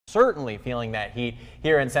Certainly feeling that heat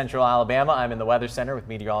here in central Alabama. I'm in the Weather Center with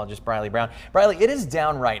meteorologist Briley Brown. Briley, it is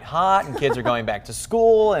downright hot and kids are going back to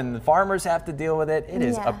school and the farmers have to deal with it. It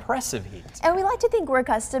is oppressive heat. And we like to think we're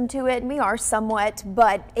accustomed to it, and we are somewhat,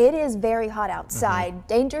 but it is very hot outside.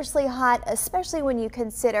 Dangerously hot, especially when you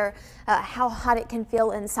consider how hot it can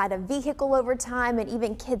feel inside a vehicle over time, and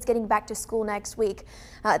even kids getting back to school next week.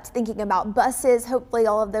 Thinking about buses, hopefully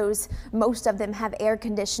all of those, most of them have air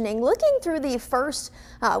conditioning. Looking through the first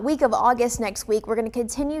week of August next week, we're going to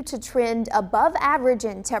continue to trend above average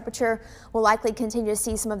in temperature. We'll likely continue to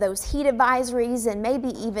see some of those heat advisories and maybe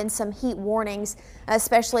even some heat warnings,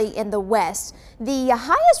 especially in the west. The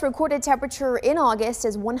highest recorded temperature in August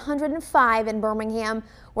is 105 in Birmingham.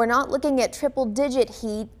 We're not looking at triple-digit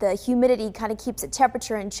heat. The humidity kind of keeps the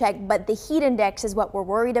temperature in check, but the heat index is what we're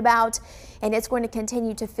worried about, and it's going to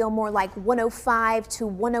continue to feel more like 105 to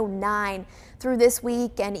 109 through this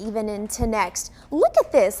week and even into next. Look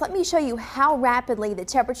at this. Let me show you how rapidly the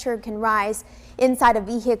temperature can rise inside a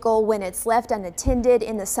vehicle when it's left unattended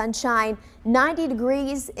in the sunshine. 90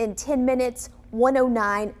 degrees in 10 minutes,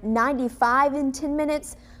 109, 95 in 10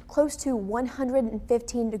 minutes, close to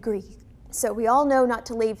 115 degrees. So we all know not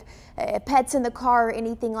to leave pets in the car or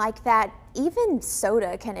anything like that. Even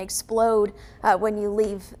soda can explode when you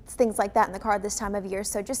leave things like that in the car this time of year.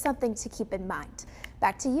 So just something to keep in mind.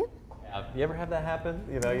 Back to you. You ever have that happen?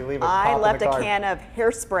 You know, you leave a I pop left in the a car. can of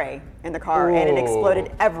hairspray in the car and it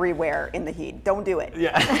exploded everywhere in the heat. Don't do it.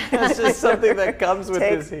 Yeah, it's just something that comes with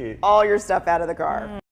Take this heat. all your stuff out of the car.